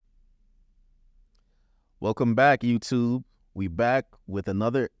Welcome back, YouTube. We back with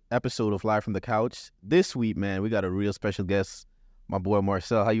another episode of Live from the Couch. This week, man, we got a real special guest, my boy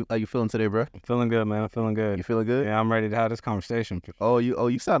Marcel. How you feeling today, bro? I'm feeling good, man. I'm feeling good. You feeling good? Yeah, I'm ready to have this conversation.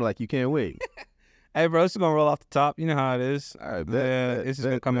 You sound like you can't wait. Hey, bro, it's gonna roll off the top. You know how it is. All right, bet. It's just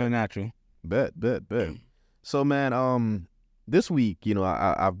gonna come in natural. Bet. So, man, this week,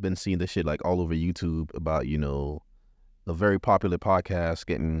 I've been seeing this shit like all over YouTube about, a very popular podcast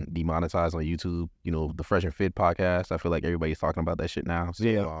getting demonetized on YouTube. The Fresh and Fit podcast. I feel like everybody's talking about that shit now.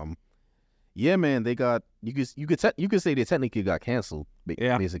 So, yeah, man, they got you could say they technically got canceled.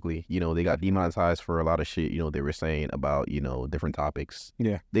 Yeah. Basically, they got demonetized for a lot of shit. They were saying about different topics.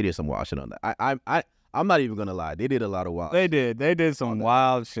 Yeah, they did some wild shit on that. I'm not even gonna lie. They did a lot of wild. They did some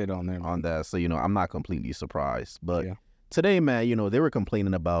wild shit on there, man. On that. So I'm not completely surprised. But today, man, they were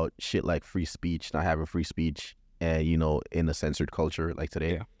complaining about shit like free speech, not having free speech, and in a censored culture like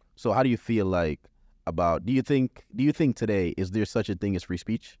today. Yeah. So how do you feel like about? Do you think today is there such a thing as free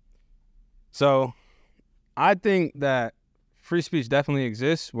speech? So, I think that free speech definitely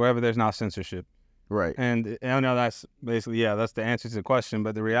exists wherever there's not censorship. Right. And I know that's basically that's the answer to the question.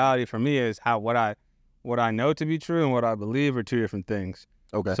 But the reality for me is what I know to be true and what I believe are two different things.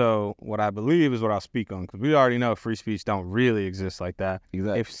 Okay. So what I believe is what I'll speak on, because we already know free speech don't really exist like that.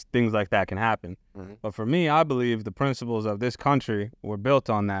 Exactly. If things like that can happen. Mm-hmm. But for me, I believe the principles of this country were built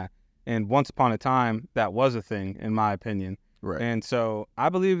on that. And once upon a time, that was a thing, in my opinion. Right. And so I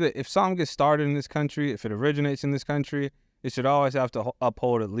believe that if something gets started in this country, if it originates in this country, it should always have to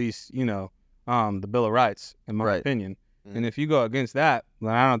uphold at least, the Bill of Rights, in my opinion. Mm-hmm. And if you go against that,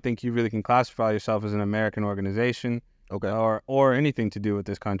 then I don't think you really can classify yourself as an American organization. Okay. Or anything to do with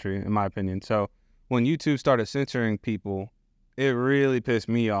this country, in my opinion. So when YouTube started censoring people, it really pissed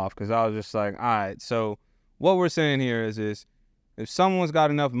me off, because I was just like, all right, so what we're saying here is if someone's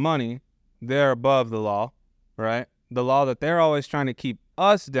got enough money, they're above the law, right? The law that they're always trying to keep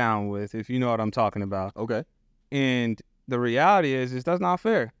us down with, if you know what I'm talking about. Okay. And the reality is that's not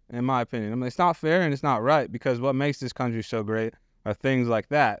fair, in my opinion. I mean, it's not fair and it's not right, because what makes this country so great are things like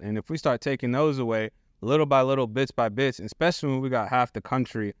that. And if we start taking those away, little by little, bits by bits, especially when we got half the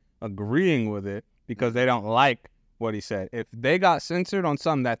country agreeing with it because they don't like what he said. If they got censored on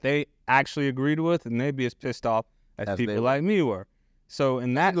something that they actually agreed with, then they'd be as pissed off as people like me were. So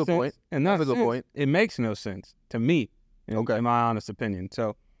in that sense, it makes no sense to me, in my honest opinion.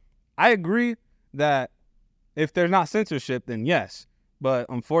 So I agree that if there's not censorship, then yes. But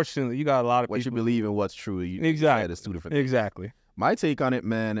unfortunately, you got a lot of people. What you believe in, what's true. Exactly. It's two different things. Exactly. My take on it,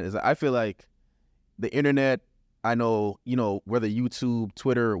 man, is I feel like the internet, I know, whether YouTube,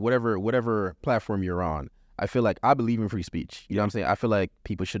 Twitter, whatever platform you're on, I feel like I believe in free speech. You know what I'm saying? I feel like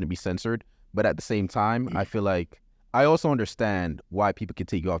people shouldn't be censored. But at the same time, I feel like I also understand why people can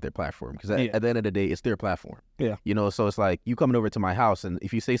take you off their platform. Because at the end of the day, it's their platform. Yeah. So it's like you coming over to my house, and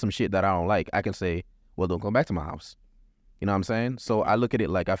if you say some shit that I don't like, I can say, well, don't come back to my house. You know what I'm saying? So I look at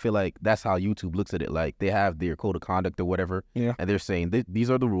it like, I feel like that's how YouTube looks at it. Like they have their code of conduct or whatever. Yeah. And they're saying, these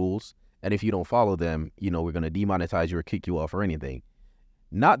are the rules. And if you don't follow them, we're going to demonetize you or kick you off or anything.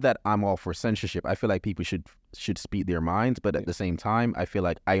 Not that I'm all for censorship. I feel like people should speak their minds. But at the same time, I feel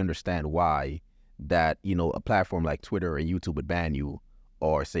like I understand why that, a platform like Twitter or YouTube would ban you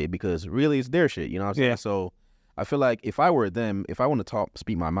or say, because really it's their shit. You know what I'm saying? Yeah. So I feel like if I were them, if I want to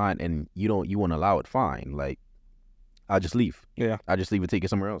speak my mind and you won't allow it, fine. Like, I'll just leave. Yeah. I'll just leave and take it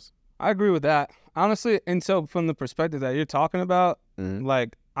somewhere else. I agree with that. Honestly, and so from the perspective that you're talking about,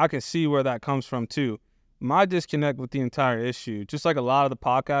 like, I can see where that comes from too. My disconnect with the entire issue, just like a lot of the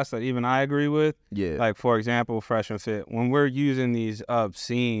podcasts that even I agree with, like, for example, Fresh and Fit, when we're using these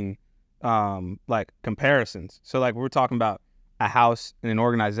obscene, like, comparisons. So, like, we're talking about a house and an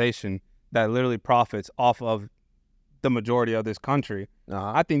organization that literally profits off of the majority of this country.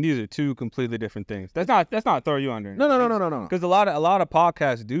 I think these are two completely different things. That's not throw you under. No. Because a lot of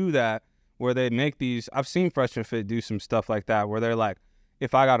podcasts do that, where they make these. I've seen Fresh and Fit do some stuff like that, where they're like,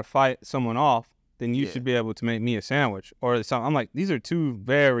 if I got to fight someone off, then you should be able to make me a sandwich or something. I'm like, these are two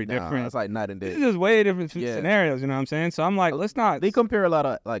very different. It's like night and day. These are just way different scenarios. You know what I'm saying? So I'm like, let's not. They compare a lot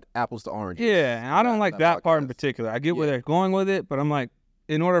of like apples to oranges. Yeah, and I don't like that part in particular. I get where they're going with it, but I'm like,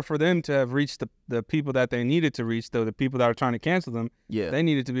 in order for them to have reached the people that they needed to reach, though, the people that are trying to cancel them, they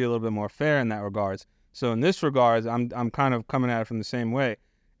needed to be a little bit more fair in that regards. So in this regards, I'm kind of coming at it from the same way.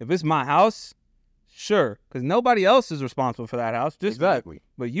 If it's my house, sure, because nobody else is responsible for that house. Just exactly. Me.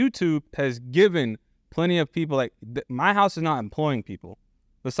 But YouTube has given plenty of people, like, my house is not employing people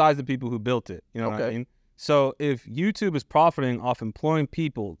besides the people who built it. You know what I mean? So if YouTube is profiting off employing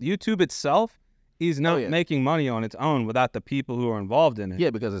people, YouTube itself he's not making money on its own without the people who are involved in it. Yeah,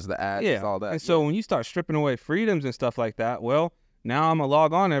 because it's the ads, it's all that. And so when you start stripping away freedoms and stuff like that, well, now I'm going to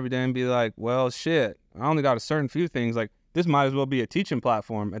log on every day and be like, well, shit, I only got a certain few things. Like, this might as well be a teaching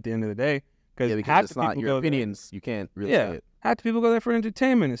platform at the end of the day. Because it's not your opinions. You can't really say it. Half the people go there for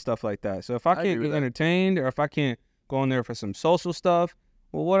entertainment and stuff like that. So if I can't get entertained, or if I can't go in there for some social stuff,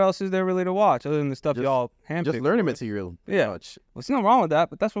 well, what else is there really to watch other than the stuff y'all handpicked? Just learning material. Yeah. Well, there's nothing wrong with that,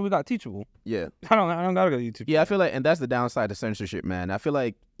 but that's what we got teachable. Yeah. I don't gotta go to YouTube. Yeah, I feel like, and that's the downside to censorship, man. I feel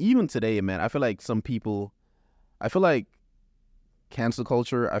like even today, man, I feel like some people, I feel like cancel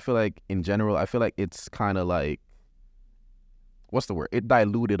culture, I feel like in general, I feel like it's kind of like, what's the word? It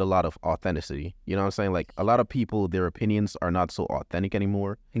diluted a lot of authenticity. You know what I'm saying? Like, a lot of people, their opinions are not so authentic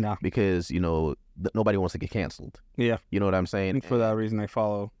anymore. No. Because, you know, nobody wants to get canceled. Yeah. You know what I'm saying? And for that reason, they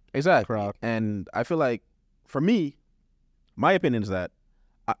follow. Exactly. Crowd. And I feel like, for me, my opinion is that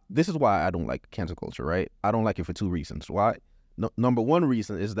this is why I don't like cancel culture, right? I don't like it for two reasons. Why? Number one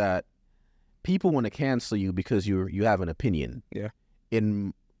reason is that people want to cancel you because you have an opinion. Yeah.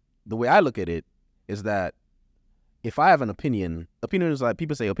 In the way I look at it is that if I have an opinion is like,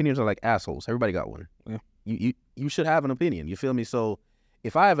 people say opinions are like assholes. Everybody got one. Yeah. You should have an opinion. You feel me? So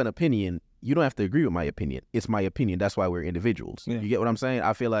if I have an opinion, you don't have to agree with my opinion. It's my opinion. That's why we're individuals. Yeah. You get what I'm saying?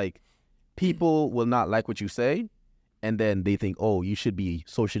 I feel like people will not like what you say, and then they think, oh, you should be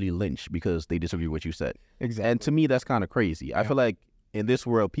socially lynched because they disagree with what you said. Exactly. And to me, that's kind of crazy. Yeah. I feel like in this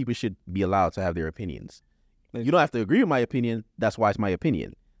world, people should be allowed to have their opinions. You don't have to agree with my opinion. That's why it's my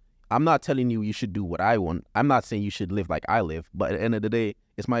opinion. I'm not telling you you should do what I want. I'm not saying you should live like I live. But at the end of the day,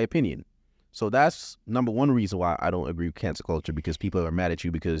 it's my opinion. So that's number one reason why I don't agree with cancel culture, because people are mad at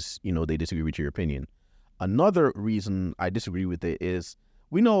you because, you know, they disagree with your opinion. Another reason I disagree with it is,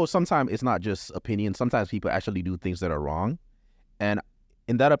 we know sometimes it's not just opinion. Sometimes people actually do things that are wrong. And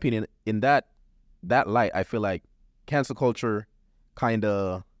in that opinion, in that light, I feel like cancel culture kind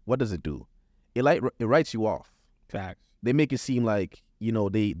of, what does it do? It writes you off. Facts. They make it seem like, you know,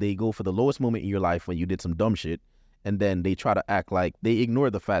 they go for the lowest moment in your life when you did some dumb shit, and then they try to act like they ignore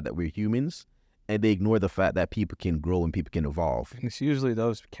the fact that we're humans, and they ignore the fact that people can grow and people can evolve. And it's usually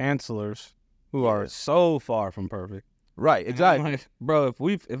those cancelers who are so far from perfect. Right, exactly. Like, bro,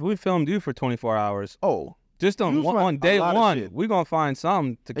 if we filmed you for 24 hours, just on day one, we're going to find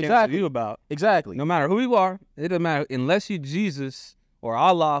something to cancel you about. Exactly. No matter who you are, it doesn't matter. Unless you Jesus or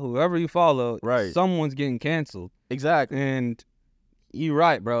Allah, whoever you follow, someone's getting canceled. Exactly. And you're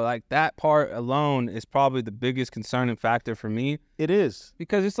right, bro. Like, that part alone is probably the biggest concerning factor for me. It is.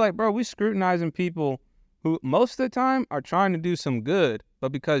 Because it's like, bro, we scrutinizing people who most of the time are trying to do some good,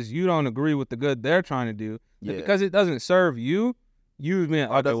 but because you don't agree with the good they're trying to do, because it doesn't serve you,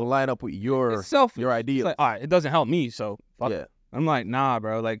 it doesn't line up with your ideas. It's like, all right, it doesn't help me, so fuck it. I'm like, nah,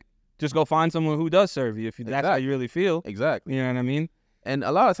 bro. Like, just go find someone who does serve you if that's how you really feel. Exactly. You know what I mean? And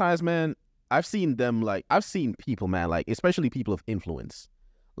a lot of times, man, I've seen people, man, like, especially people of influence,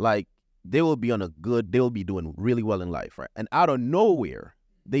 like, they will be doing really well in life, right? And out of nowhere,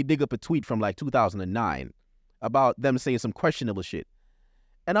 they dig up a tweet from like 2009 about them saying some questionable shit.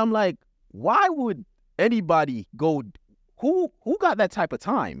 And I'm like, why would anybody go, who got that type of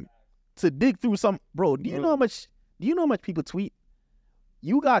time to dig through some, bro, do you know how much people tweet?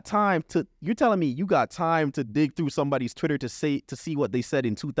 You're telling me you got time to dig through somebody's Twitter to see what they said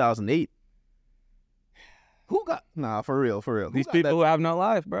in 2008? For real. These people who have no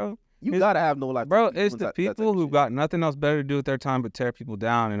life, bro. You gotta have no life. Bro, it's the people who've got nothing else better to do with their time but tear people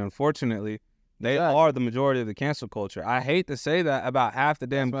down. And unfortunately, they are the majority of the cancel culture. I hate to say that about half the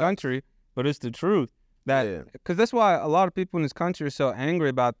damn country, but it's the truth. Because that's why a lot of people in this country are so angry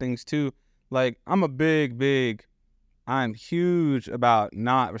about things too. Like, I'm huge about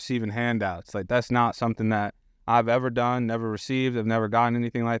not receiving handouts. Like, that's not something that I've ever done, never received. I've never gotten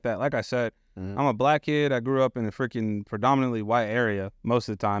anything like that. Like I said, I'm a black kid. I grew up in a freaking predominantly white area most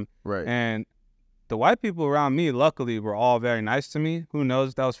of the time. Right. And the white people around me, luckily, were all very nice to me. Who knows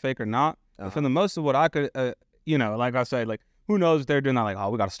if that was fake or not? But for the most of what I could, like I said, like, who knows if they're doing that, like, oh,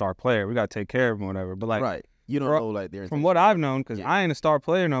 we got a star player. We got to take care of him or whatever. But, like, right. You don't know, like, their from what I've known, because I ain't a star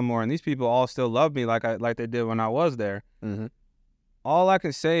player no more, and these people all still love me like they did when I was there. Mm-hmm. All I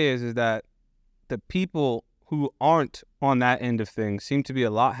can say is that the people who aren't on that end of things seem to be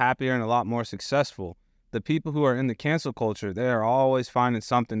a lot happier and a lot more successful. The people who are in the cancel culture, they are always finding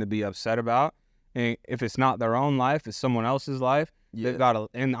something to be upset about. And if it's not their own life, it's someone else's life. Yeah.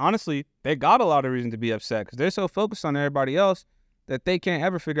 And honestly, they got a lot of reason to be upset because they're so focused on everybody else that they can't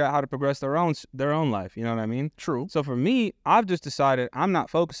ever figure out how to progress their own life. You know what I mean? True. So for me, I've just decided I'm not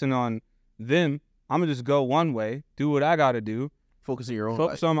focusing on them. I'm going to just go one way, do what I got to do, Focus on your own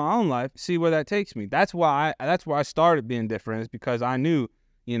focus life. on my own life, see where that takes me. That's why I started being different, is because I knew,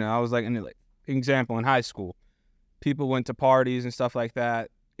 I was like, example, in high school, people went to parties and stuff like that.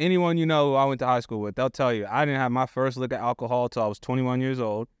 Anyone who I went to high school with, they'll tell you I didn't have my first lick of alcohol till I was 21 years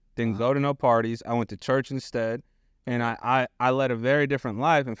old. Didn't go to no parties. I went to church instead, and I led a very different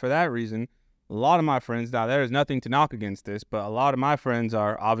life. And for that reason, a lot of my friends, now there is nothing to knock against this, but a lot of my friends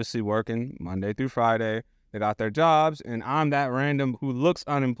are obviously working Monday through Friday. They got their jobs, and I'm that random who looks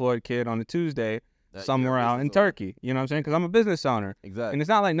unemployed kid on a Tuesday somewhere out in Turkey. You know what I'm saying? Because I'm a business owner. Exactly. And it's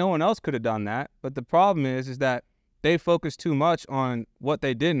not like no one else could have done that. But the problem is that they focused too much on what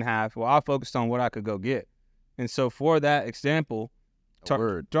they didn't have, while I focused on what I could go get. And so for that example,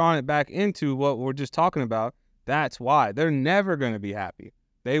 drawing it back into what we're just talking about, that's why. They're never going to be happy.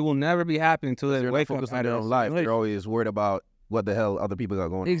 They will never be happy until they wake up focused on their own life. They're always worried about what the hell other people got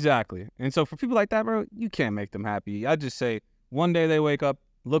going on. Exactly. And so for people like that, bro, you can't make them happy. I just say one day they wake up,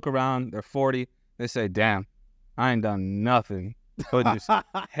 look around, they're 40, they say, damn, I ain't done nothing but just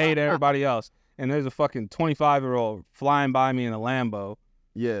hate everybody else. And there's a fucking 25-year-old flying by me in a Lambo.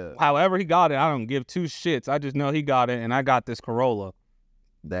 Yeah. However he got it, I don't give two shits. I just know he got it, and I got this Corolla.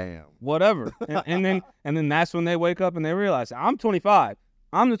 Damn. Whatever. and then that's when they wake up and they realize, I'm 25.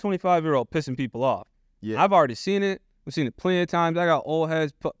 I'm the 25-year-old pissing people off. Yeah. I've already seen it. We've seen it plenty of times. I got old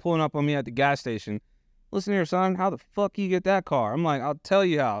heads pulling up on me at the gas station. Listen here, son, how the fuck you get that car? I'm like, I'll tell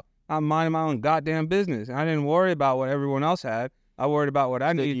you how. I'm minding my own goddamn business. I didn't worry about what everyone else had. I worried about what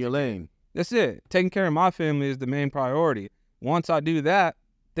I needed. Stay in your lane. That's it. Taking care of my family is the main priority. Once I do that,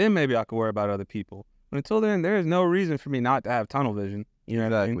 then maybe I can worry about other people. But until then, there is no reason for me not to have tunnel vision. You know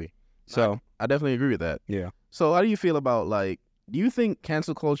what I mean? So I definitely agree with that. Yeah. So how do you feel about, do you think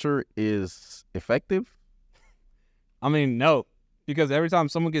cancel culture is effective? I mean, no, because every time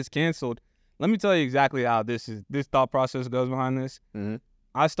someone gets canceled, let me tell you exactly how this thought process goes behind this. Mm-hmm.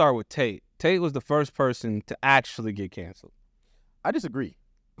 I start with Tate. Tate was the first person to actually get canceled. I disagree.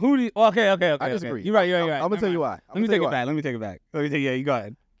 Who do you? Okay. I disagree. You're right. I'm gonna tell you why. Let me take it back. Yeah, you go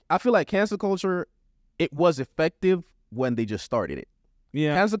ahead. I feel like cancel culture, it was effective when they just started it.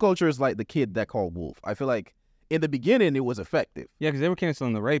 Yeah. Cancel culture is like the kid that called wolf. I feel like in the beginning it was effective. Yeah, because they were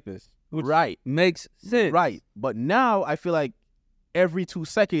canceling the rapists. Which right. Makes sense. Right. But now I feel like every 2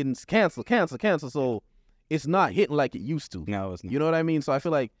 seconds, cancel. So it's not hitting like it used to. No, it's not. You know what I mean? So I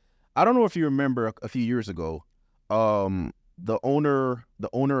feel like, I don't know if you remember a few years ago, the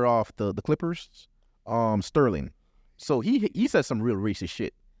owner of the Clippers, Sterling. So he said some real racist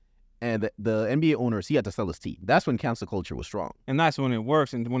shit. And the NBA owners, he had to sell his team. That's when cancel culture was strong. And that's when it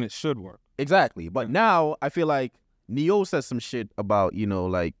works and when it should work. Exactly. But now I feel like Neo says some shit about,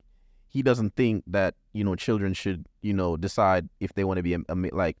 he doesn't think that, children should, decide if they want to be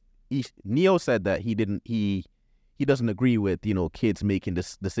Neo said that he doesn't agree with, kids making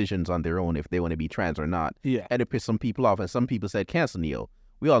decisions on their own if they want to be trans or not. Yeah. And it pissed some people off, and some people said cancel Neo.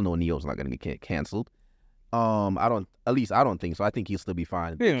 We all know Neo's not going to get canceled. I don't think so. I think he'll still be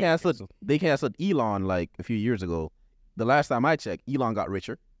fine. They canceled Elon a few years ago. The last time I checked, Elon got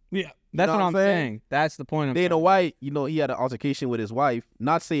richer. Yeah. That's what I'm saying. That's the point. Dana White, he had an altercation with his wife.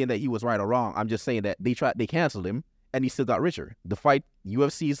 Not saying that he was right or wrong. I'm just saying that they canceled him, and he still got richer. The fight,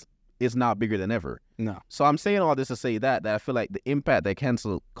 UFC is now bigger than ever. No. So I'm saying all this to say that I feel like the impact that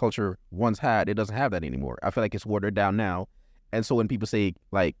cancel culture once had, it doesn't have that anymore. I feel like it's watered down now. And so when people say,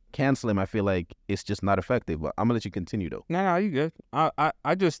 cancel him, I feel like it's just not effective. But I'm going to let you continue, though. No, you good.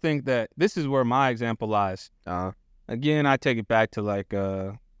 I just think that this is where my example lies. Again, I take it back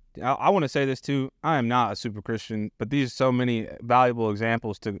to, I want to say this, too. I am not a super Christian, but these are so many valuable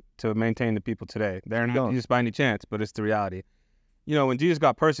examples to maintain the people today. They're not just by any chance, but it's the reality. When Jesus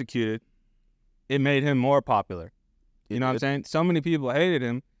got persecuted, it made him more popular. You know what I'm saying? So many people hated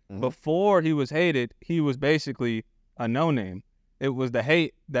him. Mm-hmm. Before he was hated, he was basically a no-name. It was the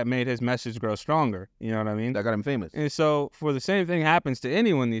hate that made his message grow stronger. You know what I mean? That got him famous. And so for the same thing happens to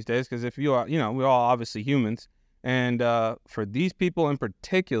anyone these days, because if you are, we're all obviously humans. And for these people in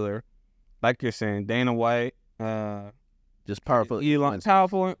particular, like you're saying, Dana White, just powerful,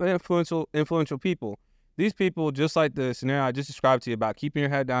 influential people. These people, just like the scenario I just described to you about keeping your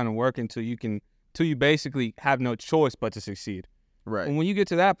head down and working till you basically have no choice but to succeed. Right. And when you get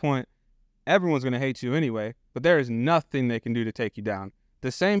to that point, everyone's going to hate you anyway, but there is nothing they can do to take you down.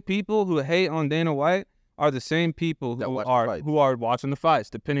 The same people who hate on Dana White are the same people who are watching the fights,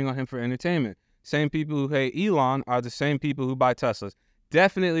 depending on him for entertainment. Same people who hate Elon are the same people who buy Teslas.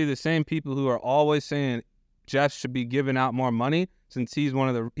 Definitely the same people who are always saying Jeff should be giving out more money since he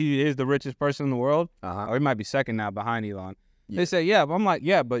is the richest person in the world. Or he might be second now behind Elon. Yeah. They say, but I'm like,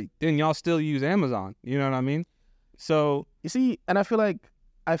 but then y'all still use Amazon. You know what I mean? So you see, and I feel like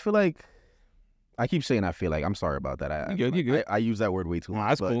I keep saying I feel like. I'm sorry about that. You good. I use that word way too much.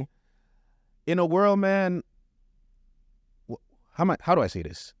 That's but cool. In a world, man, how do I say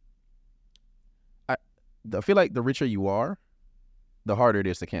this? I feel like the richer you are, the harder it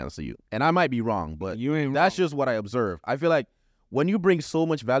is to cancel you. And I might be wrong, but You ain't that's wrong. just what I observe. I feel like when you bring so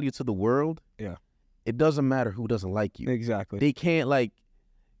much value to the world, Yeah. it doesn't matter who doesn't like you. Exactly. They can't like.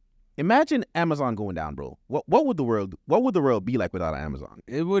 Imagine Amazon going down, bro. What would the world be like without Amazon?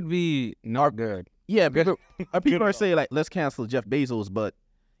 It would be not good. Yeah, Good. people are saying like, let's cancel Jeff Bezos, but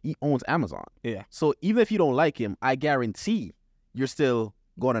he owns Amazon. Yeah. So even if you don't like him, I guarantee you're still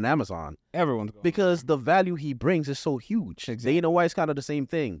going on Amazon Everyone's going. because the value he brings is so huge. Exactly. Dana White's kind of the same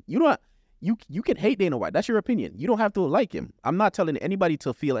thing. You can hate Dana White. That's your opinion. You don't have to like him. I'm not telling anybody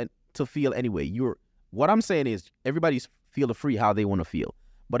to feel anyway. What I'm saying is everybody's feel free how they want to feel.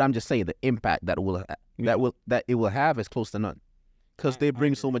 But I'm just saying the impact that it will have is close to none, because they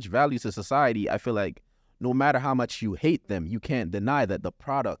bring so much value to society. I feel like no matter how much you hate them, you can't deny that the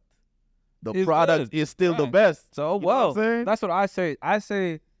product is still the best. So You know what I'm saying? that's what I say. I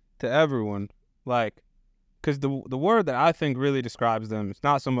say to everyone, like, because the word that I think really describes them, it's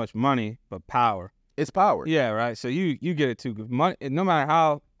not so much money but power. It's power. Yeah, right. So you get it too. 'Cause money, no matter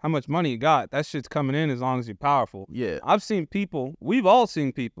how much money you got, that shit's coming in as long as you're powerful. Yeah. We've all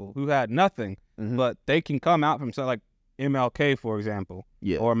seen people who had nothing, Mhm. but they can come out from something like MLK, for example,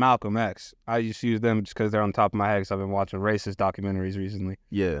 Yeah. or Malcolm X. I just use them just because they're on top of my head because I've been watching racist documentaries recently.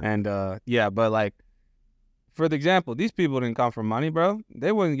 Yeah. And but like, for the example, these people didn't come from money, bro.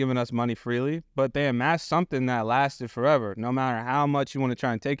 They wasn't giving us money freely, but they amassed something that lasted forever, no matter how much you want to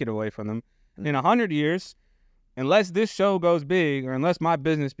try and take it away from them. In 100 years, unless this show goes big or unless my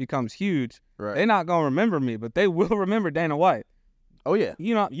business becomes huge, Right. they're not going to remember me, but they will remember Dana White. Oh yeah.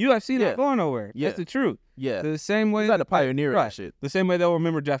 You know, UFC Yeah. not going nowhere. Yeah. That's the truth. Yeah. The same way He's not a pioneer right. and shit. The same way they'll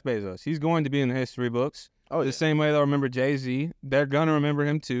remember Jeff Bezos. He's going to be in the history books. Oh The yeah. same way they'll remember Jay-Z. They're going to remember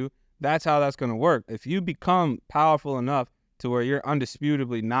him too. That's how that's going to work. If you become powerful enough to where you're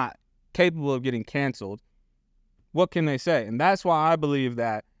undisputably not capable of getting canceled, what can they say? And that's why I believe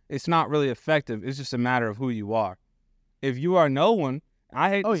that it's not really effective. It's just a matter of who you are. If you are no one, I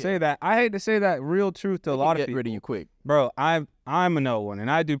hate to say that. I hate to say that real truth to a lot of people. Get rid of you quick. Bro, I'm a no one,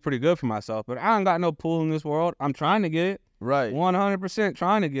 and I do pretty good for myself, but I don't got no pull in this world. I'm trying to get it. Right. 100%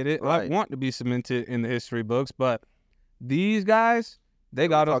 trying to get it. Right. I want to be cemented in the history books, but these guys, they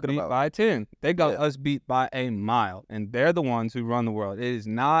got us beat by 10. They got us beat by a mile, and they're the ones who run the world. It is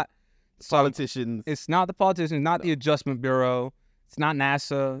not politicians. It's not the politicians, not the Adjustment Bureau. It's not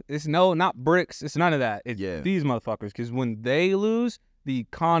NASA. It's not BRICS. It's none of that. It's these motherfuckers, because when they lose, the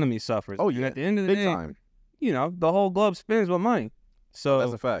economy suffers. Oh, and yeah. at the end of the day, time. you know, the whole globe spins with money. So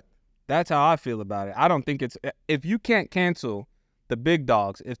That's a fact. That's how I feel about it. I don't think it's, if you can't cancel the big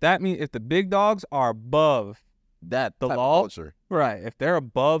dogs, if the big dogs are above the law, culture. right? If they're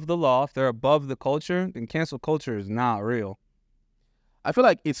above the law, if they're above the culture, then cancel culture is not real. I feel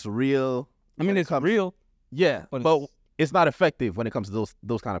like it's real. I mean, it's real. Yeah, but it's not effective when it comes to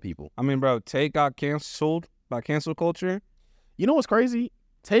those kind of people. I mean, bro, Tate got canceled by cancel culture. You know what's crazy?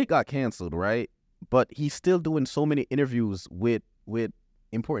 Tate got canceled, right? But he's still doing so many interviews with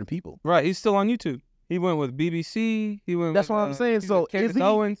important people. Right, he's still on YouTube. He went with BBC. That's what I'm saying. So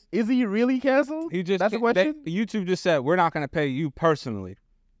is he really canceled? That's the question. YouTube just said we're not going to pay you personally.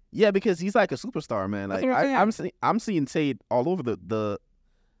 Yeah, because he's like a superstar, man. That's Like I'm seeing Tate all over the.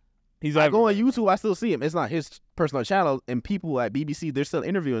 He's I go on YouTube, I still see him. It's not his personal channel, and people at BBC, they're still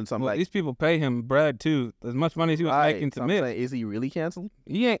interviewing something. Well, like these people pay him bread too, as much money as he was making to me. Is he really canceled?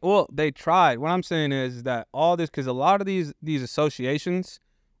 He ain't. Well, they tried. What I'm saying is that all this, because a lot of these associations,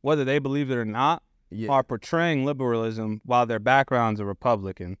 whether they believe it or not, are portraying liberalism while their backgrounds are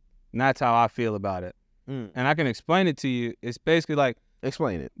Republican, and that's how I feel about it. And I can explain it to you. It's basically like,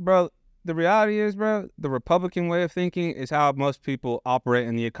 explain it, bro. The reality is, bro, the Republican way of thinking is how most people operate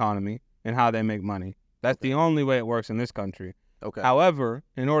in the economy and how they make money. That's the only way it works in this country. Okay. However,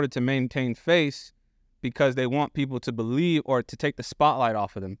 in order to maintain face, because they want people to believe or to take the spotlight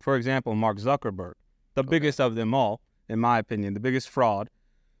off of them. For example, Mark Zuckerberg, the biggest of them all, in my opinion, the biggest fraud.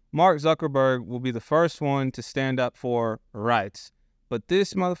 Mark Zuckerberg will be the first one to stand up for rights. But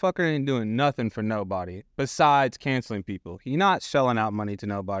this motherfucker ain't doing nothing for nobody besides canceling people. He's not shelling out money to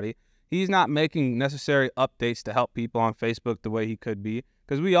nobody. He's not making necessary updates to help people on Facebook the way he could be.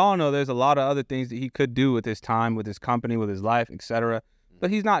 Because we all know there's a lot of other things that he could do with his time, with his company, with his life, etc. But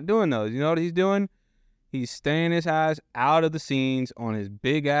he's not doing those. You know what he's doing? He's staying his ass out of the scenes on his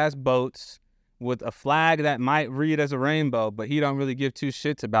big-ass boats with a flag that might read as a rainbow, but he don't really give two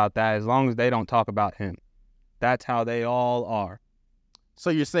shits about that as long as they don't talk about him. That's how they all are. So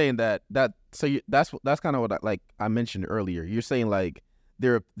you're saying that's kind of what I mentioned earlier. You're saying like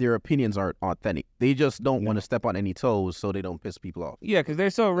their opinions aren't authentic. They just don't want to step on any toes so they don't piss people off. Yeah, because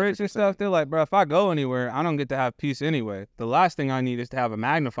they're so rich and stuff. They're like, bro, if I go anywhere, I don't get to have peace anyway. The last thing I need is to have a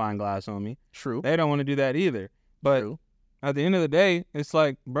magnifying glass on me. True. They don't want to do that either. But True. at the end of the day, it's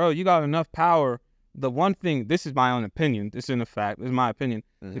like, bro, you got enough power. The one thing, this is my own opinion. This isn't a fact. This is my opinion.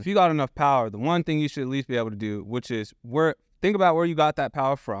 Mm-hmm. If you got enough power, the one thing you should at least be able to do, which is think about where you got that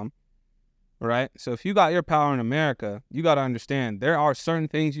power from, right? So if you got your power in America, you got to understand there are certain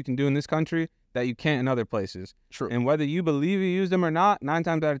things you can do in this country that you can't in other places. True. And whether you believe you used them or not, 9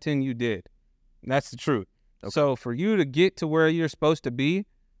 times out of 10, you did. That's the truth. Okay. So for you to get to where you're supposed to be,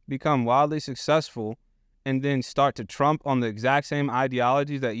 become wildly successful, and then start to trump on the exact same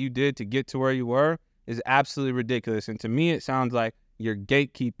ideologies that you did to get to where you were is absolutely ridiculous. And to me, it sounds like you're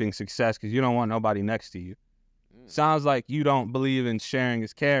gatekeeping success because you don't want nobody next to you. Sounds like you don't believe in sharing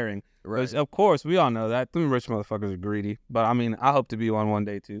is caring. Right. Of course, we all know that. Them rich motherfuckers are greedy. But, I mean, I hope to be one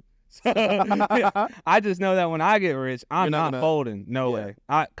day, too. I just know that when I get rich, I'm not folding. No way.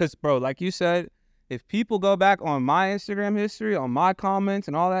 Because, bro, like you said, if people go back on my Instagram history, on my comments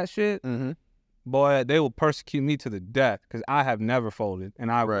and all that shit, boy, they will persecute me to the death because I have never folded,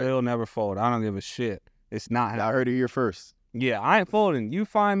 and I will never fold. I don't give a shit. It's not happening. I heard it here first. Yeah, I ain't folding. You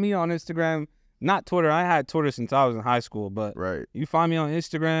find me on Instagram, not Twitter. I had Twitter since I was in high school, but you find me on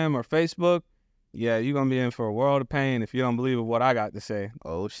Instagram or Facebook, yeah, you're going to be in for a world of pain if you don't believe in what I got to say.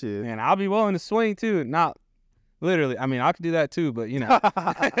 Oh, shit. And I'll be willing to swing, too. Not literally. I mean, I could do that, too, but, you know.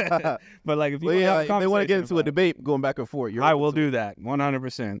 But, like, if you if they want to get into a debate going back and forth, I will do that,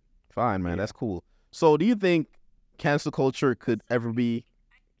 100%. Fine, man. Yeah. That's cool. So do you think cancel culture could ever be...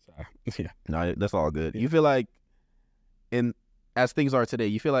 Sorry. Yeah. No, that's all good. You feel like, as things are today,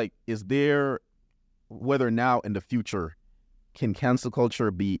 you feel like, is there, whether now in the future, can cancel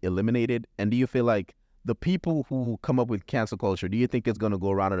culture be eliminated? And do you feel like the people who come up with cancel culture, do you think it's going to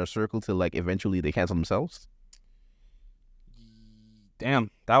go around in a circle till like eventually they cancel themselves?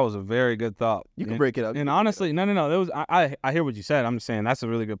 Damn, that was a very good thought. You can break it up. And honestly, no. There was I hear what you said. I'm just saying that's a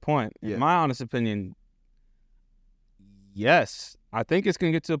really good point. Yeah. In my honest opinion, yes. I think it's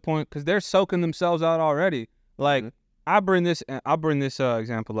gonna get to a point because they're soaking themselves out already. Like I'll bring this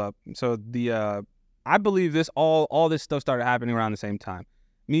example up. So I believe all this stuff started happening around the same time.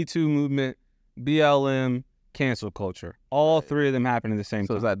 Me Too movement, BLM, cancel culture. All three of them happened at the same time.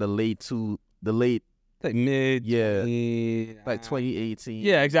 So it's like the late like mid, like 2018.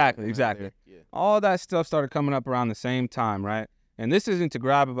 Yeah, exactly. Yeah. All that stuff started coming up around the same time, right? And this isn't to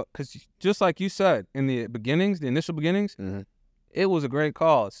grab about, because just like you said, in the initial beginnings, it was a great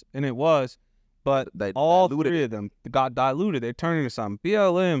cause, and it was, but all three of them got diluted. They turned into something.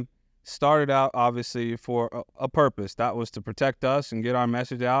 BLM started out, obviously, for a purpose. That was to protect us and get our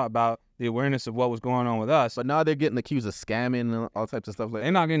message out about the awareness of what was going on with us. But now they're getting accused of scamming and all types of stuff like that.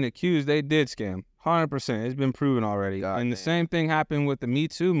 They're not getting accused. They did scam. 100%. It's been proven already. The same thing happened with the Me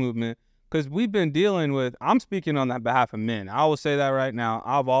Too movement, because we've been dealing with, I'm speaking on that behalf of men. I will say that right now.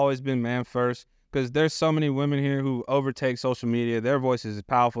 I've always been man first, because there's so many women here who overtake social media. Their voice is as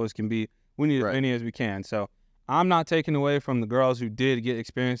powerful as can be. We need as many as we can. So I'm not taking away from the girls who did get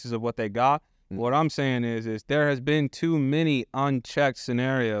experiences of what they got. What I'm saying is there has been too many unchecked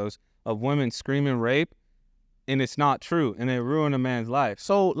scenarios of women screaming rape, and it's not true, and it ruined a man's life.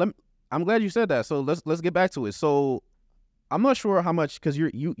 So I'm glad you said that. So let's get back to it. So I'm not sure how much, because you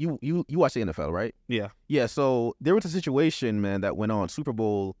watch the NFL, right? Yeah. Yeah. So there was a situation, man, that went on Super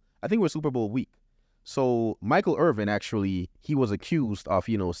Bowl. I think it was Super Bowl week. So Michael Irvin, actually, he was accused of,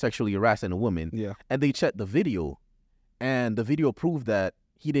 sexually harassing a woman. Yeah. And they checked the video, and the video proved that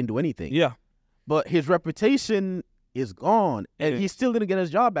he didn't do anything. Yeah. But his reputation is gone, and he still didn't get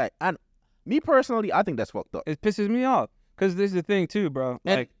his job back. And me personally, I think that's fucked up. It pisses me off, because this is the thing too, bro.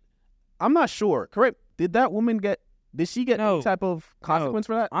 And I'm not sure. Correct? Did she get any type of consequence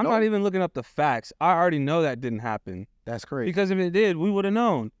for that? I'm not even looking up the facts. I already know that didn't happen. That's crazy. Because if it did, we would have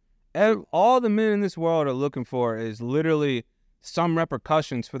known. All the men in this world are looking for is literally some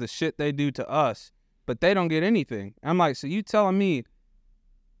repercussions for the shit they do to us, but they don't get anything. I'm like, so you telling me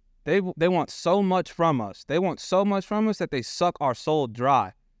they want so much from us? They want so much from us that they suck our soul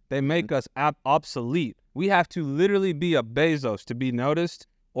dry. They make us obsolete. We have to literally be a Bezos to be noticed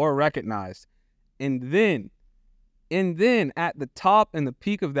or recognized. And then at the top and the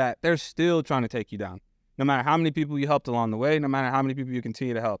peak of that, they're still trying to take you down. No matter how many people you helped along the way, no matter how many people you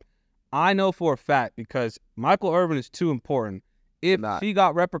continue to help. I know for a fact, because Michael Irvin is too important. If he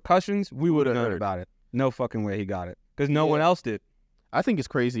got repercussions, we would have heard about it. No fucking way he got it, because no one else did. I think it's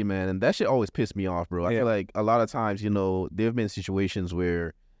crazy, man, and that shit always pissed me off, bro. I feel like a lot of times, there have been situations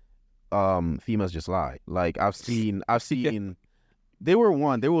where females just lie. Like I've seen there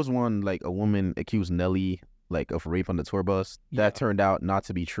was one like a woman accused Nelly like of rape on the tour bus. That turned out not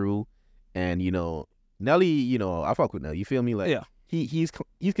to be true. And Nelly, I fuck with Nelly. You feel me? Like he's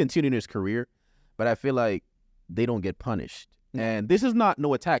continuing his career, but I feel like they don't get punished. And this is not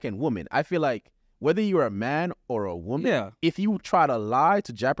no attack on women. I feel like whether you're a man or a woman, if you try to lie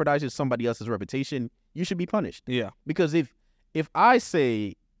to jeopardize somebody else's reputation, you should be punished. Yeah. Because if I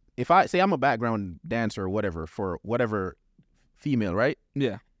say I'm a background dancer or whatever for whatever female, right?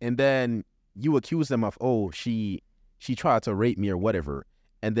 Yeah. And then you accuse them of, she tried to rape me or whatever,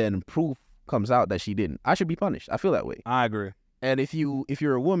 and then proof comes out that she didn't. I should be punished. I feel that way. I agree. And if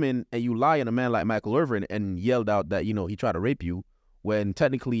you're a woman and you lie on a man like Michael Irvin and yelled out that, he tried to rape you, when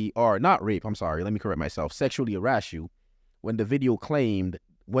technically, or not rape, I'm sorry, let me correct myself, sexually harass you, when the video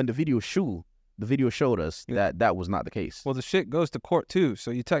showed us that was not the case. Well, the shit goes to court too,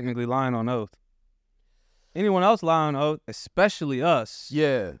 so you're technically lying on oath. Anyone else lying on oath, especially us.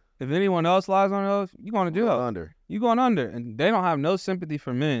 Yeah. If anyone else lies on oath, you're going to jail. You're going under. And they don't have no sympathy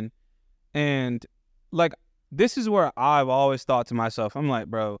for men. And, like, this is where I've always thought to myself, I'm like,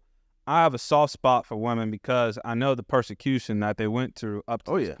 bro, I have a soft spot for women because I know the persecution that they went through up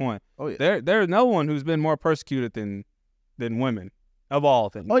to this point. Oh, yeah. There's no one who's been more persecuted than women, of all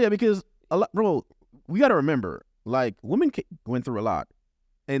things. Oh, yeah, because, bro, we got to remember, like, women went through a lot.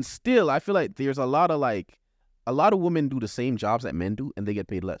 And still, I feel like there's a lot of women do the same jobs that men do, and they get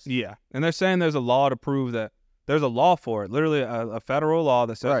paid less. Yeah, and they're saying there's a law to prove that. There's a law for it, literally a federal law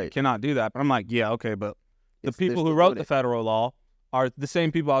that says you cannot do that. But I'm like, yeah, okay, but the people who wrote the federal law are the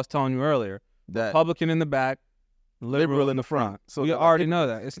same people I was telling you earlier. Republican in the back, liberal in the front. So you already know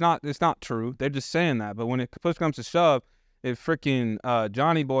that. It's not true. They're just saying that. But when it push comes to shove, if freaking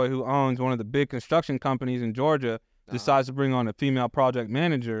Johnny Boy, who owns one of the big construction companies in Georgia, decides to bring on a female project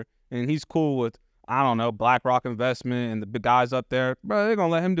manager, and he's cool with, I don't know, BlackRock Investment and the big guys up there, bro, they're going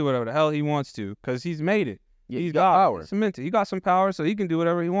to let him do whatever the hell he wants to because he's made it. Yeah, he's got power. Cemented. He got some power, so he can do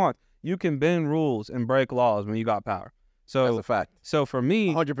whatever he wants. You can bend rules and break laws when you got power. So that's a fact. So for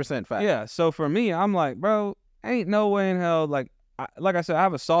me, 100% fact. Yeah. So for me, I'm like, bro, ain't no way in hell. Like I said, I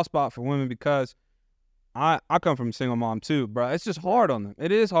have a soft spot for women because I come from a single mom too, bro. It's just hard on them.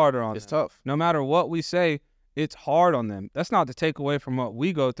 It is harder on them. It's tough. No matter what we say, it's hard on them. That's not to take away from what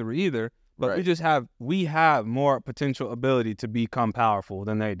we go through either. But we have more potential ability to become powerful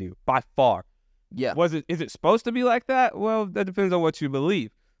than they do by far. Yeah. Is it supposed to be like that? Well, that depends on what you believe.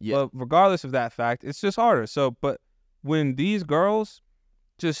 Yeah. But regardless of that fact, it's just harder. So, but when these girls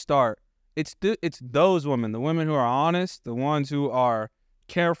just start, it's those women, the women who are honest, the ones who are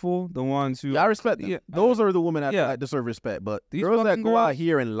careful, the ones who I respect them. Yeah, those are the women that deserve respect. But these girls that go out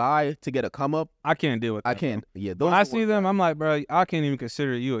here and lie to get a come up, I can't deal with that. I can't. Bro. Yeah, when I see them, I'm like, bro, I can't even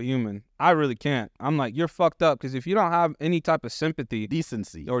consider you a human. I really can't. I'm like, you're fucked up because if you don't have any type of sympathy,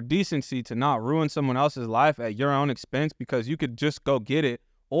 decency to not ruin someone else's life at your own expense because you could just go get it,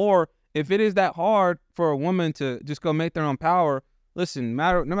 or if it is that hard for a woman to just go make their own power, listen,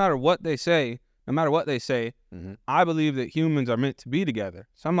 no matter what they say, I believe that humans are meant to be together.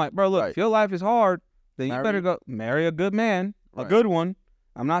 So I'm like, bro, look, if your life is hard, then you better go marry a good man, a good one.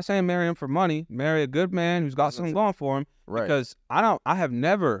 I'm not saying marry him for money. Marry a good man who's got something going for him. Right. Because I have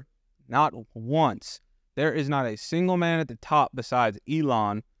never, not once, there is not a single man at the top besides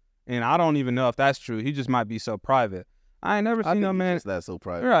Elon, and I don't even know if that's true. He just might be so private. I ain't never seen no man that's so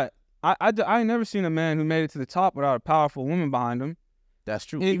private. Right. I ain't never seen a man who made it to the top without a powerful woman behind him. That's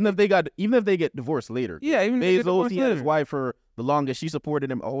true. Even if they get divorced later. Yeah, even if Bezos, he had his wife for the longest. She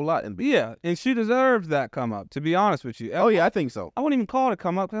supported him a whole lot. Yeah, and she deserves that come up, to be honest with you. Oh, yeah, I think so. I wouldn't even call it a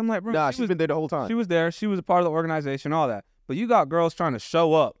come up because I'm like, bro. Nah, she's been there the whole time. She was there. She was a part of the organization, all that. But you got girls trying to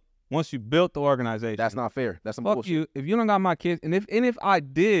show up once you built the organization. That's not fair. That's some Fuck bullshit. you. If you don't got my kids, and if I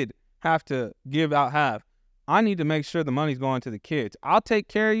did have to give out half, I need to make sure the money's going to the kids. I'll take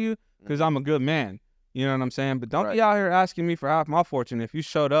care of you because I'm a good man. You know what I'm saying? But don't be out here asking me for half my fortune if you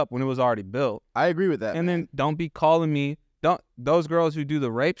showed up when it was already built. I agree with that. And then don't be calling me. Those girls who do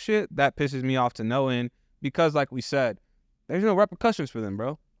the rape shit, that pisses me off to no end because, like we said, there's no repercussions for them,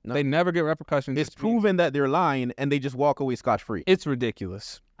 bro. No. They never get repercussions. It's proven that they're lying and they just walk away scotch-free. It's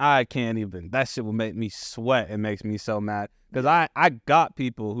ridiculous. I can't even. That shit will make me sweat. It makes me so mad because I got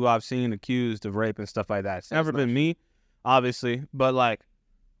people who I've seen accused of rape and stuff like that. It's never been me, obviously, but like,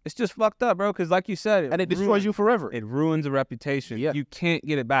 it's just fucked up, bro, because like you said, it destroys you forever. It ruins a reputation. Yeah. You can't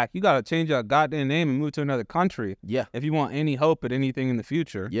get it back. You got to change your goddamn name and move to another country. Yeah. If you want any hope at anything in the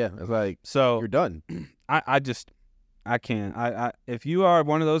future. Yeah, it's like, so you're done. I just, I can't. I if you are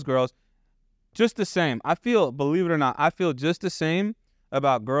one of those girls, just the same. I feel, believe it or not, I feel just the same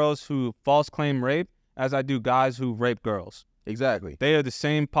about girls who false claim rape as I do guys who rape girls. Exactly. They are the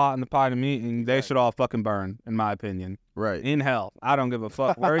same pot in the pie to me, and they should all fucking burn, in my opinion. Right. In hell. I don't give a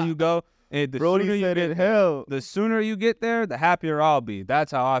fuck where you go. Brody said in hell. The sooner you get there, the happier I'll be.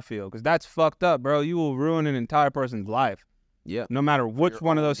 That's how I feel, because that's fucked up, bro. You will ruin an entire person's life. Yeah. No matter which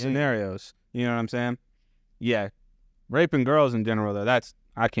one of those scenarios. You know what I'm saying? Yeah. Raping girls in general, though,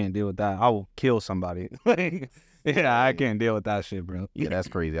 I can't deal with that. I will kill somebody. Yeah, I can't deal with that shit, bro. Yeah, that's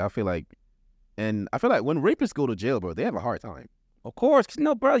crazy. I feel like when rapists go to jail, bro, they have a hard time. Of course. 'Cause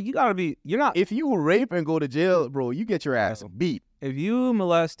no, bro, you're not. If you rape and go to jail, bro, you get your ass beat. If you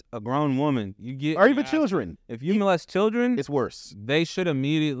molest a grown woman, you get. Or even children. If you molest children, it's worse. There should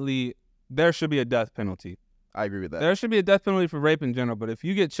be a death penalty. I agree with that. There should be a death penalty for rape in general, but if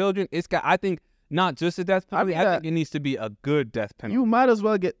you get children, I think, not just a death penalty, I think it needs to be a good death penalty. You might as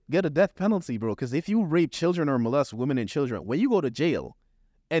well get a death penalty, bro, because if you rape children or molest women and children, when you go to jail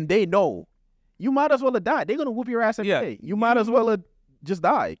and they know, you might as well have died. They're going to whoop your ass every day. You might as well have just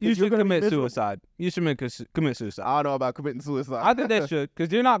died. You should commit suicide. You should commit suicide. I don't know about committing suicide. I think they should,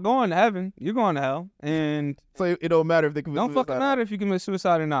 because you're not going to heaven. You're going to hell. And so it don't matter if they commit suicide. Don't fucking matter if you commit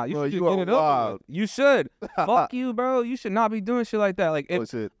suicide or not. You should get it over with. You should. Fuck you, bro. You should not be doing shit like that. Like,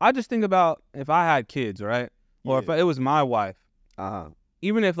 I just think about if I had kids, right? Or if it was my wife.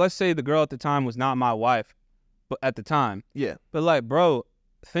 Even if, let's say, the girl at the time was not my wife, but at the time. Yeah. But like, bro,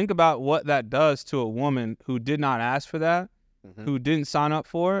 think about what that does to a woman who did not ask for that. Who didn't sign up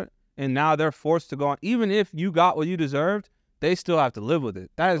for it, and now they're forced to go on. Even if you got what you deserved, they still have to live with it.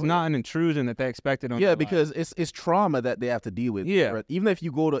 That is not an intrusion that they expected on. Yeah, because it's trauma that they have to deal with. Yeah. Right? Even if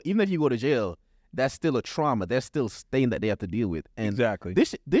you go to jail, that's still a trauma. That's still staying that they have to deal with. And exactly.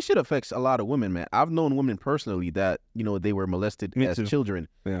 This shit affects a lot of women, man. I've known women personally that they were molested as children.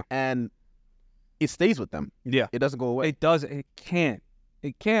 Yeah. And it stays with them. Yeah. It doesn't go away. It doesn't. It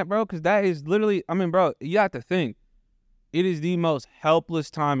can't, bro. Because that is literally. I mean, bro, you have to think. It is the most helpless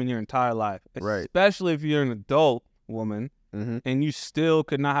time in your entire life, especially if you're an adult woman and you still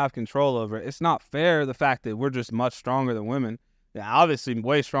could not have control over it. It's not fair, the fact that we're just much stronger than women. Yeah, obviously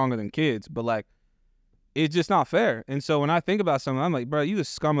way stronger than kids, but like, it's just not fair. And so when I think about something, I'm like, bro, you the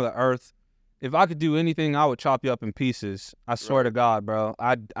scum of the earth. If I could do anything, I would chop you up in pieces. I swear to God, bro.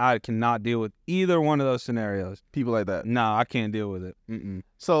 I cannot deal with either one of those scenarios. People like that. No, I can't deal with it. Mm-mm.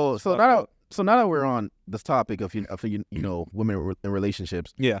 So now that we're on this topic of women in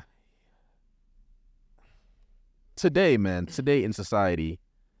relationships. Yeah. Today in society,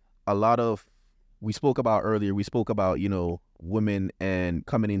 we spoke about women and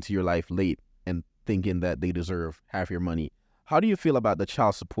coming into your life late and thinking that they deserve half your money. How do you feel about the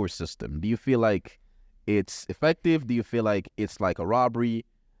child support system? Do you feel like it's effective? Do you feel like it's like a robbery?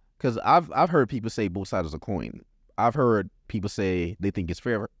 Because I've heard people say both sides of the coin. I've heard people say they think it's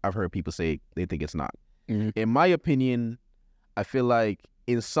fair. I've heard people say they think it's not. Mm-hmm. In my opinion, I feel like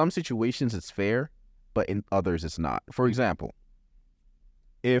in some situations it's fair, but in others it's not. For example,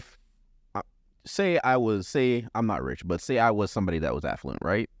 if I'm not rich, but say I was somebody that was affluent,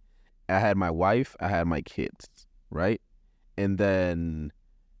 right? I had my wife, I had my kids, right? And then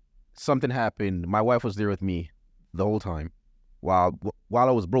something happened. My wife was there with me the whole time. While I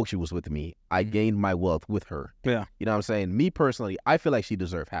was broke, she was with me. I gained my wealth with her. Yeah. You know what I'm saying? Me personally, I feel like she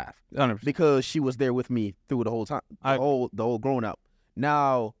deserved half. 100%. Because she was there with me through the whole time, the whole growing up.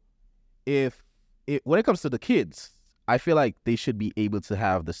 Now, when it comes to the kids, I feel like they should be able to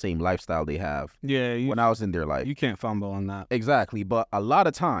have the same lifestyle they have when I was in their life. You can't fumble on that. Exactly. But a lot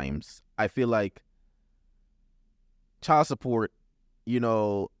of times, I feel like child support,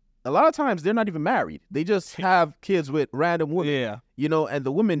 a lot of times they're not even married. They just have kids with random women. Yeah. And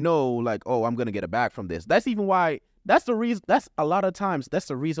the women know, like, oh, I'm going to get it back from this. That's the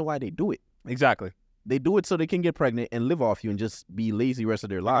reason why they do it. Exactly. They do it so they can get pregnant and live off you and just be lazy the rest of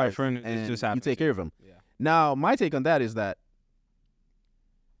their lives. Right, and just you take care of them. Yeah. Now, my take on that is that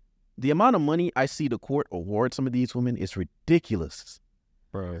the amount of money I see the court award some of these women is ridiculous.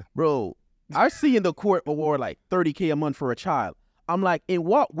 Bro, I see in the court award like $30K a month for a child. I'm like, in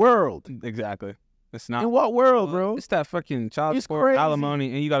what world? Exactly. It's not. In what world, bro? It's that fucking child support,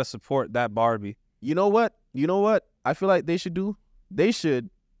 alimony, and you got to support that Barbie. You know what? I feel like they should do? They should,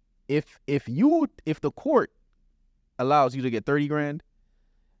 if the court allows you to get 30 grand,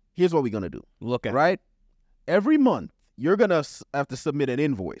 here's what we're going to do. Look at right? Every month, you're going to have to submit an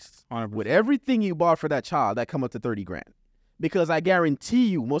invoice 100%. With everything you bought for that child that come up to 30 grand. Because I guarantee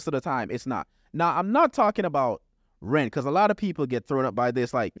you, most of the time, it's not. Now, I'm not talking about rent, because a lot of people get thrown up by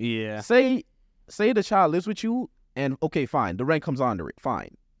this. Like, yeah, say the child lives with you And okay, fine, the rent comes under it,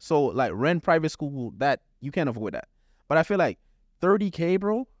 fine. So like rent, private school, that you can't avoid that. But I feel like $30K,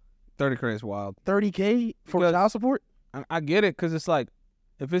 bro, 30K is wild. $30K for Because- child support. I get it, because it's like,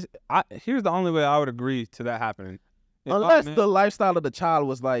 here's the only way I would agree to that happening. Unless the lifestyle of the child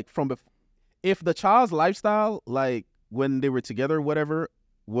was like if the child's lifestyle, like when they were together, whatever,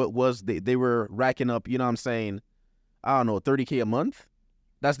 what was they were racking up, you know what I'm saying, I don't know, $30K a month.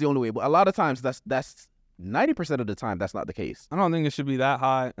 That's the only way. But a lot of times that's 90% of the time that's not the case. I don't think it should be that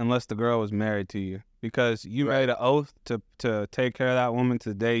high unless the girl was married to you, because you made an oath to take care of that woman to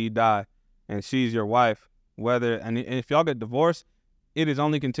the day you die, and she's your wife. And if y'all get divorced, it is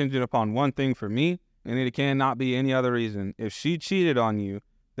only contingent upon one thing for me, and it cannot be any other reason. If she cheated on you,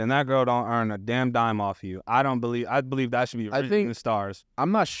 then that girl don't earn a damn dime off you. I believe that should be written in the stars.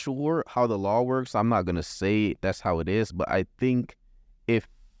 I'm not sure how the law works. I'm not gonna say that's how it is, but I think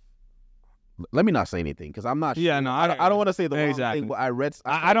let me not say anything because I'm not. Yeah, sure. no, I don't want to say the wrong exactly thing. But I read.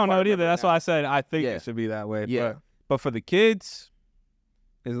 I don't know it either. That's why I said I think it should be that way. Yeah. But for the kids,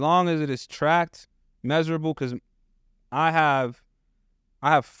 as long as it is tracked, measurable, because I have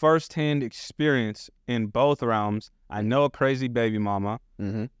firsthand experience in both realms. I know a crazy baby mama,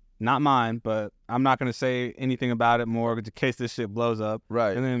 not mine, but I'm not gonna say anything about it more in case this shit blows up.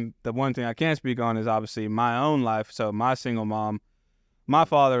 Right. And then the one thing I can't speak on is obviously my own life. So my single mom, my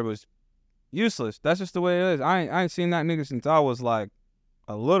father was useless. That's just the way it is. I ain't seen that nigga since I was like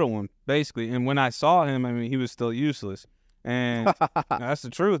a little one, basically. And when I saw him, I mean, he was still useless. And that's the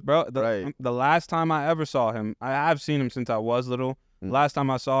truth, bro. The last time I ever saw him, I have seen him since I was little. Last time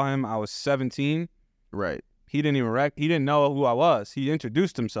I saw him, I was 17. Right. He didn't even he didn't know who I was. He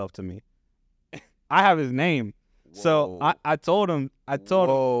introduced himself to me. I have his name. Whoa. So I told him. He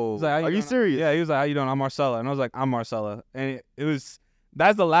was like, are you serious? Yeah, he was like, how you doing? I'm Marcella. And I was like, I'm Marcella. And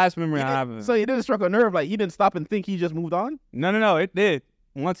that's the last memory I have of him. So he didn't struck a nerve, like he didn't stop and think, he just moved on? No, it did.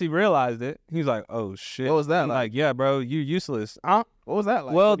 Once he realized it, he was like, oh shit. What was that like? Yeah, bro, you useless. What was that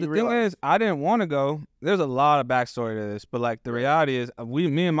like? Well, the thing is, I didn't want to go. There's a lot of backstory to this, but like the reality is,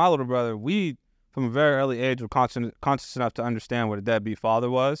 me and my little brother, we from a very early age were conscious enough to understand what a deadbeat father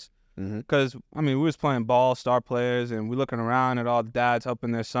was. Because, I mean, we was playing ball, star players, and we looking around at all the dads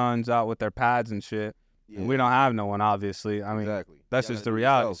helping their sons out with their pads and shit. Yeah. And we don't have no one, obviously. I mean, that's just the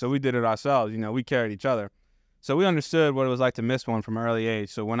reality. So we did it ourselves. You know, we carried each other. So we understood what it was like to miss one from an early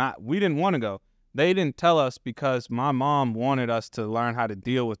age. So we didn't want to go. They didn't tell us because my mom wanted us to learn how to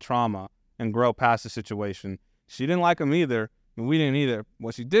deal with trauma and grow past the situation. She didn't like them either, and we didn't either.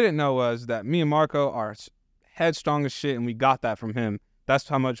 What she didn't know was that me and Marco are headstrong as shit, and we got that from him. That's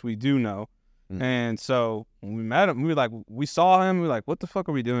how much we do know. And so when we met him, we saw him, we were like, what the fuck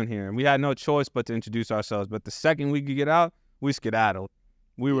are we doing here? And we had no choice but to introduce ourselves. But the second we could get out, we skedaddled.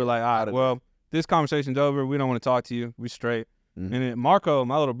 We were like, all right, well, this conversation's over. We don't want to talk to you. We straight. And then Marco,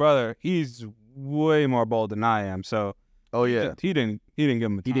 my little brother, he's way more bold than I am. So he didn't give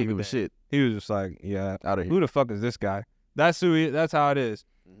him a time. He didn't give a shit. He was just like, yeah, out of here. Who the fuck is this guy? That's how it is.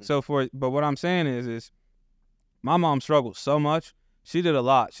 So but what I'm saying is my mom struggled so much. She did a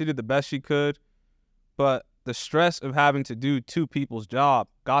lot. She did the best she could, but the stress of having to do two people's job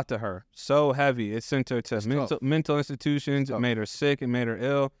got to her so heavy. It sent her to mental institutions. It made her sick. It made her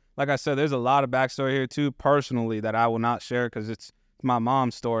ill. Like I said, there's a lot of backstory here too, personally, that I will not share because it's my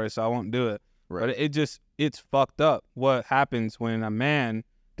mom's story, so I won't do it. Right. But it's fucked up what happens when a man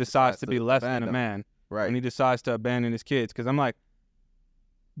decides to be less than a man. Right. And he decides to abandon his kids. Because I'm like,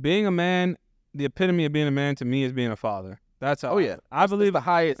 being a man, the epitome of being a man to me is being a father. That's how I believe it's the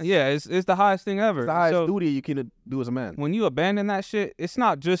highest. Yeah, it's the highest thing ever. It's the highest duty you can do as a man. When you abandon that shit, it's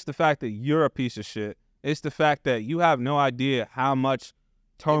not just the fact that you're a piece of shit. It's the fact that you have no idea how much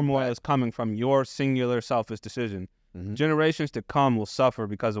turmoil is coming from your singular selfish decision. Generations to come will suffer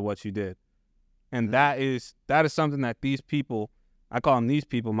because of what you did. And that is something that these people, I call them these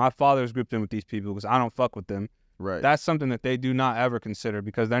people, my father's grouped in with these people because I don't fuck with them. Right. That's something that they do not ever consider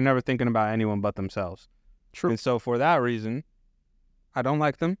because they're never thinking about anyone but themselves. True. And so for that reason, I don't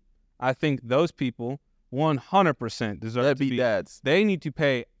like them. I think those people 100% deserve to be dads. They need to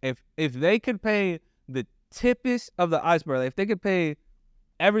pay, if they could pay the tippest of the iceberg, if they could pay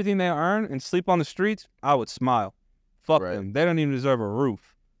everything they earn and sleep on the streets, I would smile. Fuck them. They don't even deserve a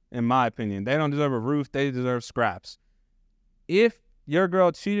roof, in my opinion. They don't deserve a roof. They deserve scraps. If your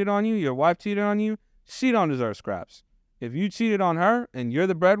girl cheated on you, your wife cheated on you, she don't deserve scraps. If you cheated on her and you're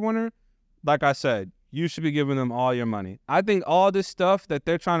the breadwinner, like I said, you should be giving them all your money. I think all this stuff that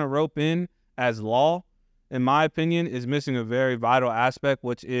they're trying to rope in as law, in my opinion, is missing a very vital aspect,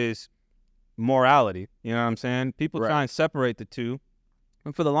 which is morality. You know what I'm saying? People try and separate the two.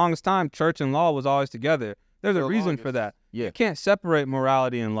 And for the longest time, church and law was always together. There's a the reason longest. for that. Yeah. You can't separate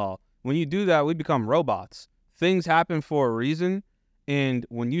morality and law. When you do that, we become robots. Things happen for a reason, and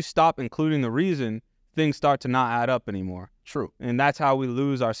when you stop including the reason, things start to not add up anymore. True. And that's how we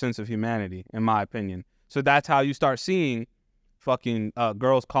lose our sense of humanity, in my opinion. So that's how you start seeing fucking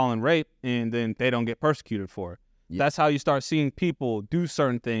girls calling rape, and then they don't get persecuted for it. Yeah. That's how you start seeing people do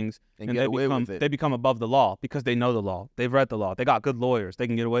certain things, And get away with it. they become above the law because they know the law. They've read the law. They got good lawyers. They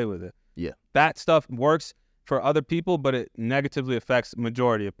can get away with it. Yeah. That stuff works for other people, but it negatively affects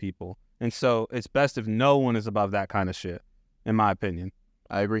majority of people. And so it's best if no one is above that kind of shit, in my opinion.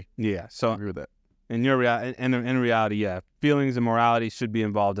 I agree. Yeah. I So agree with that. in reality, yeah, feelings and morality should be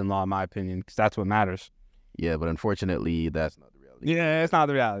involved in law, in my opinion, because that's what matters. Yeah, but unfortunately, that's not the reality. Yeah, it's not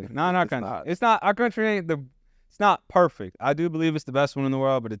the reality. Not in our country. not. It's not. Our country ain't it's not perfect. I do believe it's the best one in the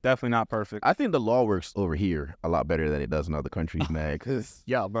world, but it's definitely not perfect. I think the law works over here a lot better than it does in other countries, man. Because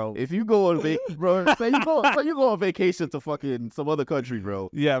Yeah, bro. if you go on bro, say you go on vacation to fucking some other country, bro.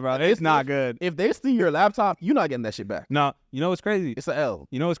 Yeah, bro. It's not good. If they steal your laptop, you're not getting that shit back. No, you know what's crazy? It's an L.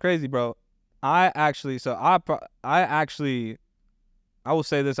 You know what's crazy, bro? I will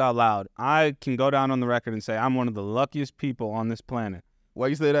say this out loud. I can go down on the record and say I'm one of the luckiest people on this planet. Why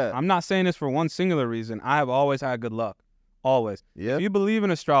you say that? I'm not saying this for one singular reason. I have always had good luck. Always. Yeah. If you believe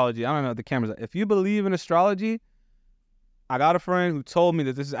in astrology, I don't know if the camera's. If you believe in astrology, I got a friend who told me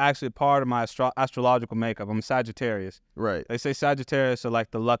that this is actually a part of my astrological makeup. I'm a Sagittarius. Right. They say Sagittarius are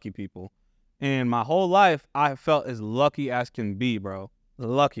like the lucky people. And my whole life, I have felt as lucky as can be, bro.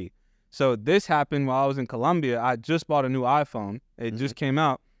 Lucky. So this happened while I was in Colombia. I just bought a new iPhone. It just came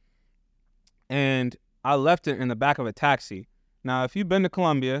out. And I left it in the back of a taxi. Now, if you've been to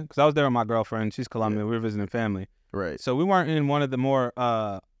Colombia, because I was there with my girlfriend. She's Colombian. We were visiting family. Right. So we weren't in one of the more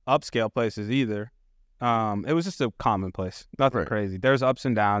upscale places either. It was just a common place. Nothing Right. crazy. There's ups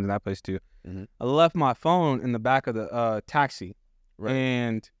and downs in that place too. Mhm. I left my phone in the back of the taxi. Right.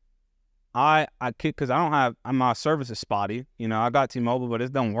 And I because my service is spotty. You know, I got T-Mobile, but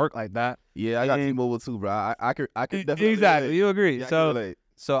it don't work like that. Yeah, I got And- T-Mobile too, bro. I could definitely Exactly. relate. You agree. Yeah, I can So relate.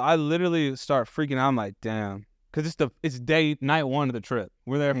 so I literally start freaking out. I'm like, damn. Because it's night one of the trip.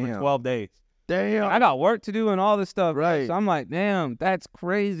 We're there for Damn. 12 days. Damn. I got work to do and all this stuff. Right. So I'm like, damn, that's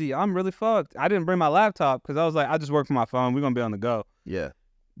crazy. I'm really fucked. I didn't bring my laptop because I was like, I just work from my phone. We're going to be on the go. Yeah.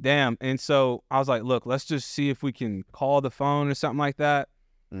 Damn. And so I was like, look, let's just see if we can call the phone or something like that.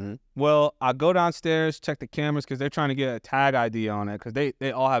 Mhm. Well, I go downstairs, check the cameras because they're trying to get a tag ID on it because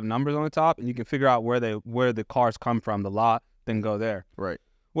they all have numbers on the top and you can figure out where the cars come from, the lot, then go there. Right.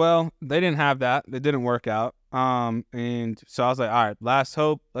 Well, they didn't have that. It didn't work out. And so I was like, all right, last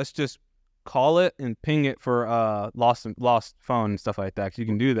hope. Let's just call it and ping it for lost phone and stuff like that. 'Cause you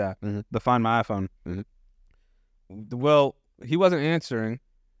can do that Mhm. to find my iPhone. Mhm. Well, he wasn't answering,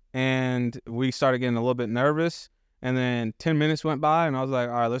 and we started getting a little bit nervous. And then 10 minutes went by, and I was like,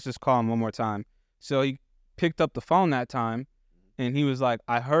 all right, let's just call him one more time. So he picked up the phone that time, and he was like,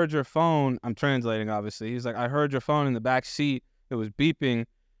 I heard your phone. I'm translating, obviously. He's like, I heard your phone in the back seat. It was beeping.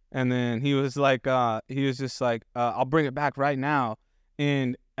 And then he was like, I'll bring it back right now.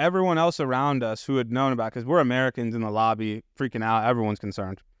 And everyone else around us who had known about it, because we're Americans in the lobby freaking out, everyone's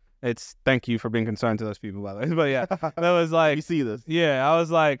concerned. It's thank you for being concerned to those people, by the way. But yeah, that was like, You see this? yeah, I was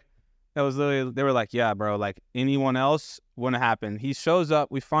like, that was literally, they were like, yeah, bro, like anyone else wouldn't happen. He shows up,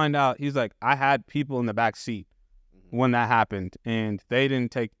 we find out, he's like, I had people in the back seat when that happened, and they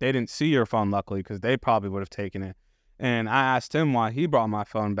didn't see your phone, luckily, because they probably would have taken it. And I asked him why he brought my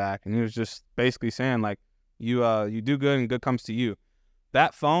phone back, and he was just basically saying, like, you do good and good comes to you.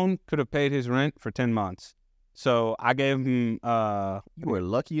 That phone could have paid his rent for 10 months. So I gave him You were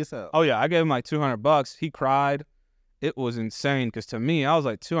lucky as hell. oh yeah, I gave him like $200. He cried. It was insane because to me, I was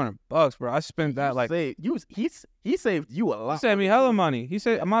like $200, bro. I spent that like He saved you a lot. he saved me hella money. He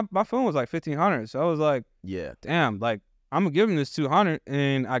said my phone was like $1,500, so I was like, Yeah. damn, like I'm gonna give him this $200,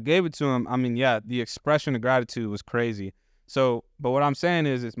 and I gave it to him. I mean, yeah, the expression of gratitude was crazy. So, but what I'm saying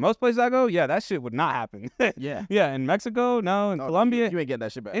is most places I go, yeah, that shit would not happen. Yeah. Yeah, in Mexico, no, in Colombia, you ain't getting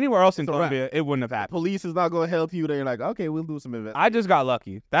that shit back. anywhere else in It's a wrap. Colombia, it wouldn't have happened. Police is not gonna help you. They're like, okay, we'll do some investment. I just got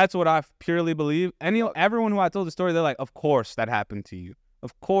lucky. That's what I purely believe. Everyone who I told the story, they're like, of course that happened to you.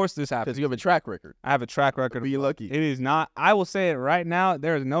 Of course this happened. Because you have a track record. I have a track record of Be lucky. It is not. I will say it right now.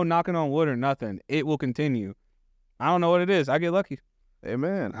 There is no knocking on wood or nothing. It will continue. I don't know what it is. I get lucky. Hey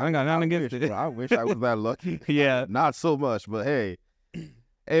man, I ain't got nothing against wish, it. bro, I wish I was that lucky. Yeah. Not so much, but hey.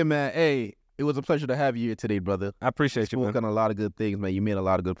 Hey man, hey, it was a pleasure to have you here today, brother. I appreciate you, Spoke man. on a lot of good things, man. You made a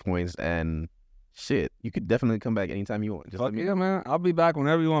lot of good points, and shit, you could definitely come back anytime you want. Just Fuck let me yeah, know. man. I'll be back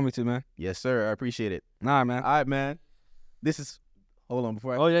whenever you want me to, man. Yes, sir. I appreciate it. All right, man. All right, man. This is. Hold on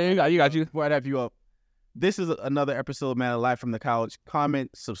before I. Oh yeah, you got you. Before I wrap you up, This is another episode, man, of Live from the Couch. Comment,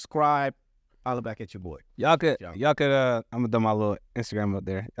 subscribe. Holla back at your boy. Y'all could, I'm gonna do my little Instagram up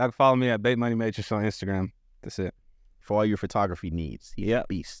there. Y'all can follow me at Bait Money Matrix on Instagram. That's it. For all your photography needs. He's a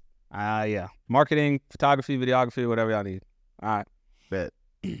beast. Yeah. Marketing, photography, videography, whatever y'all need. All right. Bet.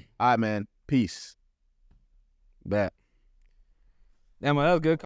 All right, man. Peace. Bet. Yeah, man, that was good.